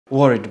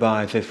Worried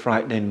by the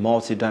frightening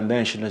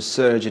multi-dimensional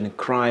surge in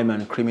crime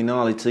and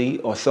criminality,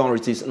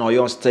 authorities in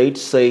Oyo State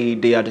say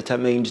they are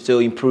determined to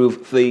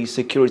improve the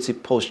security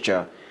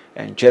posture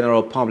and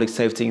general public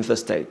safety in the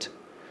state.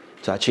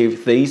 To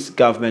achieve this,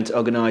 government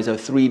organized a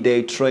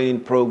 3-day training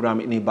program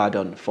in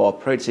Ibadan for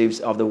operatives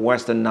of the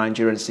Western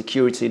Nigerian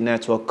Security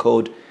Network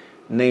Code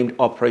named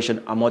Operation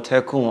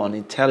Amotekun on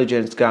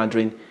intelligence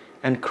gathering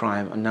and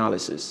crime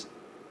analysis.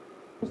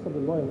 Most of the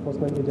law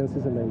enforcement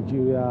agencies in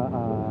Nigeria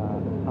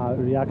are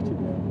reactive.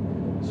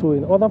 So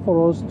in order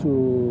for us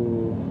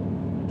to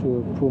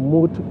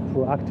promote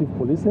proactive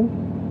policing,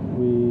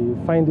 we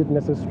find it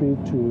necessary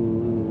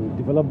to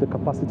develop the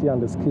capacity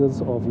and the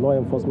skills of law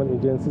enforcement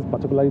agencies,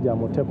 particularly the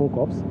Amotekun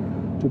Corps,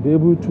 to be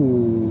able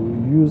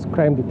to use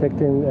crime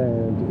detection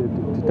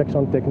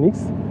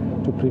techniques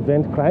to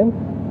prevent crime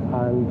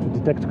and to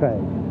detect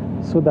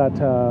crime, so that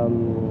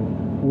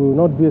we will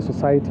not be a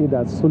society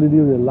that solely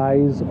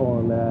relies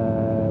on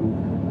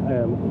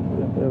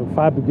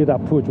fire brigade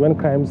approach. When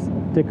crimes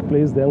take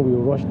place, then we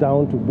rush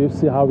down to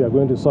see how we are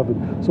going to solve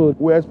it. So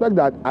we expect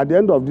that at the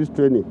end of this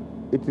training,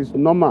 it is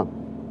normal.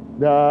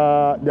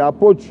 The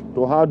approach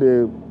to how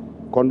they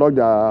conduct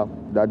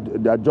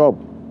their job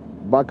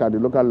back at the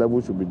local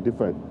level should be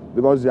different,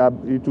 because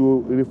it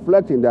will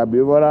reflect in their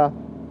behavioral,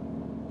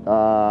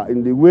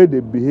 in the way they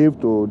behave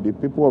to the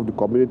people of the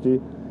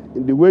community,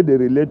 in the way they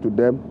relate to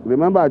them.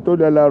 Remember, I told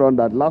you earlier on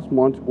that last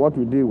month what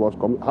we did was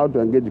how to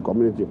engage the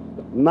community.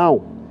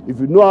 Now, if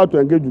you know how to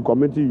engage the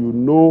community, you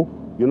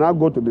now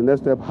go to the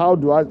next step. How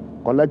do I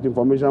collect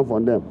information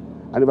from them?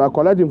 And if I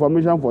collect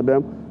information from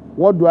them,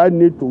 what do I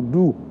need to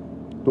do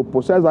to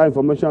process that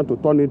information to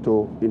turn it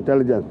to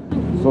intelligence?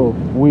 So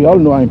we all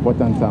know how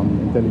important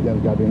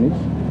intelligence gathering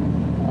is,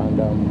 and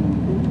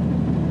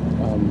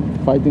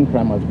fighting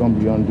crime has gone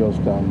beyond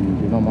just the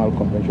normal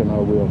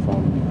conventional way of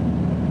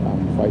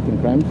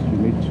fighting crimes. You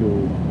need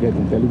to get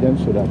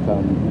intelligence so that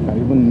you can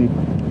even nip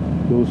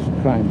those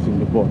crimes in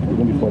the bud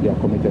even before they are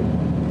committed.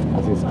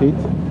 As a state,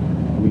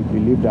 we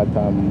believe that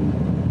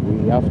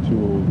we have to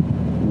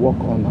work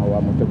on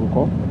our Amotekun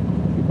Corps,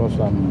 because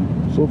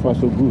so far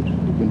so good.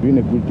 We've been doing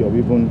a good job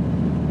even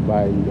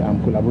by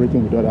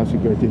collaborating with other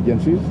security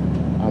agencies,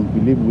 and we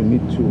believe we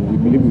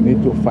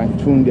need to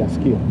fine-tune their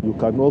skill. You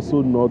can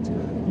also not,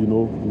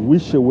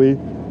 wish away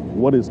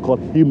what is called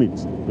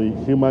HIMIT, the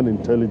human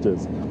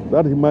intelligence.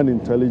 That human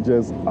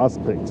intelligence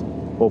aspect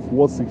of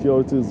what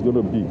security is going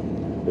to be,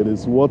 it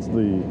is what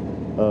the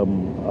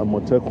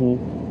Amotekun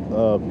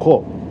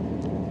Corps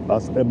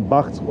has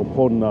embarked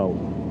upon now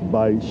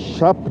by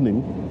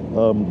sharpening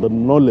the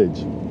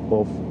knowledge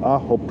of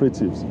our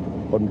operatives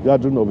on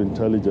gathering of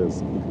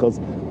intelligence. Because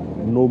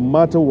no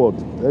matter what,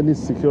 any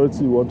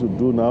security you want to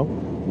do now,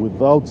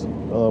 without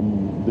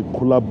the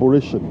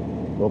collaboration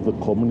of the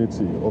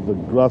community, of the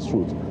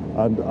grassroots,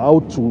 and how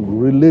to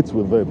relate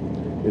with them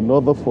in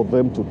order for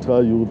them to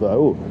tell you that,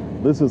 oh,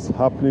 this is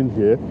happening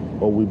here,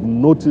 or we've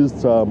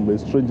noticed a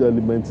strange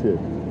element here,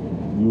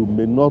 you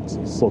may not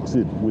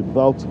succeed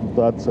without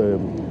that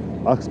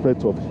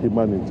aspect of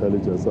human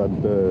intelligence.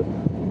 And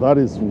that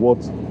is what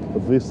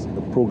this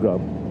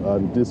program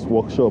and this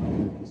workshop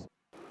is.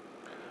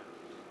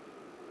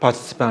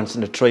 Participants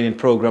in the training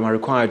program are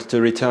required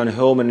to return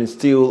home and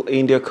instill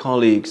in their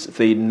colleagues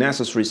the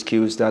necessary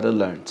skills that are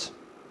learned.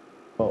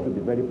 To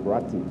be very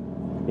proactive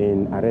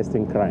in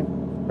arresting crime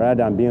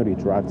rather than being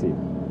retroactive.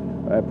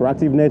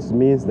 Proactiveness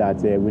means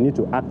that we need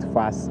to act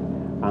fast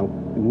and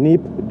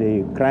nip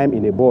the crime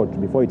in the bud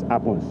before it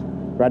happens,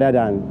 rather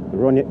than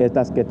running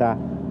skater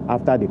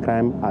after the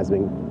crime has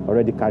been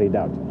already carried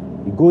out.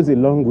 It goes a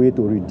long way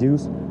to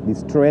reduce the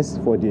stress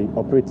for the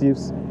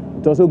operatives.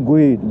 It also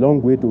goes a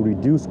long way to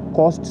reduce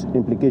cost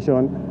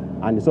implication,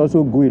 and it's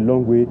also go a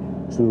long way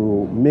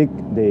to make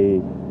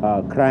the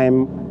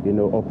crime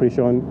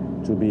operation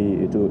to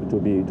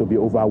be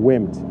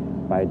overwhelmed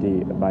by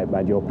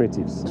the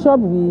operatives. Workshop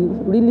will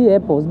really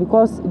help us,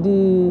 because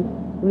the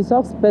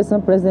resource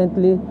person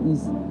presently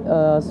is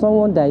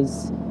someone that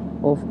is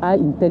of high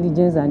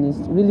intelligence and is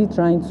really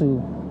trying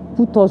to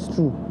put us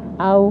through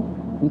how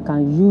we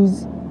can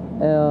use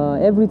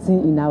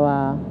everything in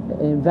our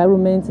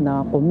environment, in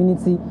our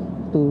community,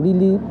 to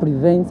really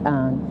prevent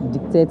and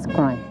detect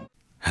crime.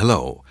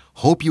 Hello,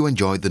 hope you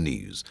enjoyed the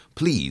news.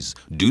 Please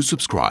do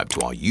subscribe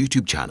to our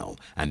YouTube channel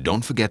and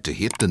don't forget to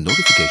hit the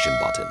notification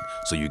button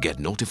so you get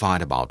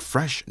notified about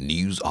fresh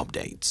news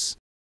updates.